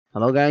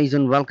Hello guys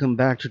and welcome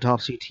back to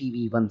Topsy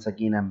TV. Once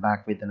again I'm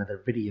back with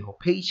another video.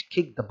 Paige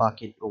kicked the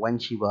bucket when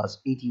she was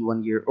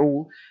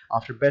 81-year-old.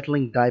 After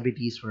battling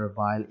diabetes for a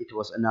while, it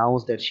was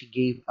announced that she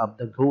gave up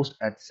the ghost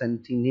at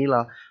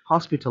Centinela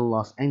Hospital,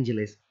 Los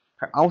Angeles.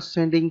 Her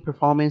outstanding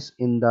performance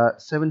in the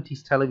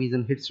 70s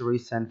television hit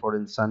series Sanford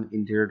and Son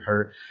endeared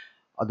her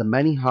the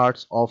many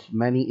hearts of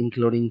many,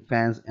 including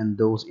fans and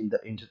those in the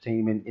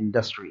entertainment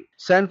industry.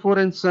 Sanford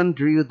and Son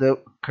drew the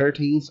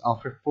curtains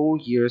after 4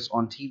 years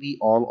on TV,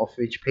 all of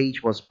which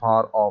Paige was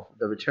part of.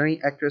 The returning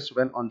actress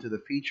went on to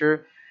the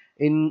feature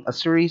in a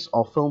series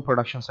of film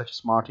productions such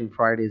as Martin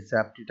Friday's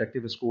Zap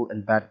Detective School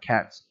and Bad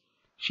Cats.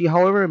 She,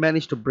 however,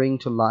 managed to bring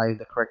to life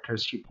the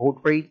characters she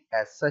portrayed.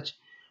 As such,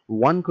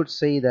 one could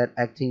say that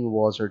acting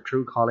was her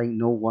true calling.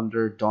 No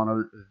wonder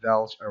Donald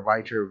Welsh, a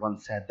writer,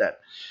 once said that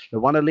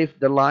LaWanda lived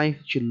the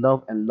life she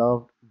loved and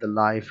loved the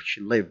life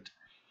she lived.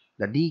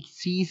 The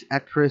deceased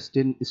actress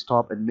didn't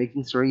stop at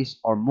making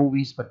series or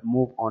movies but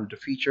moved on to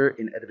feature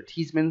in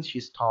advertisements. She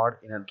starred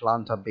in an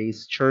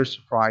Atlanta-based Church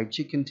Fried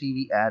Chicken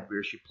TV ad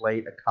where she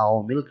played a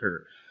cow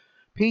milker.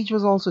 Paige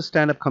was also a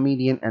stand-up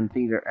comedian and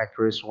theater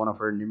actress. One of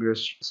her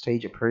numerous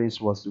stage appearances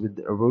was with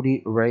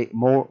Rudy Ray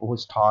Moore, who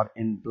starred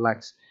in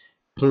Black's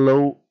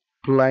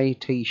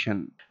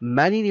Plantation.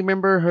 Many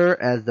remember her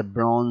as the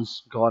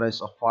bronze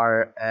goddess of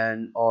fire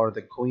and or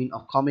the queen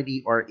of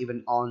comedy or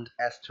even Aunt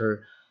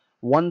Esther.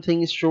 One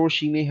thing is sure,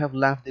 she may have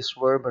left this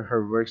world, but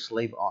her works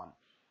live on.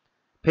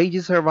 Paige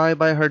is survived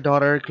by her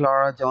daughter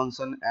Clara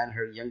Johnson and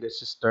her younger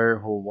sister,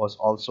 who was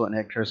also an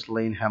actress,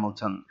 Lane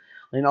Hamilton.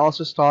 Lane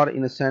also starred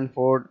in a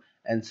Sanford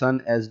and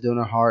Son as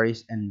Donna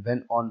Harris and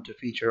went on to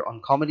feature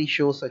on comedy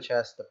shows such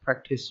as The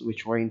Practice,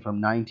 which ran from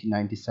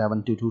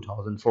 1997 to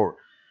 2004.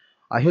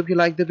 I hope you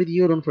liked the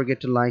video. Don't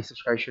forget to like,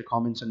 subscribe, share,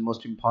 comments, and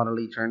most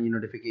importantly, turn your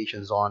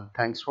notifications on.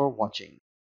 Thanks for watching.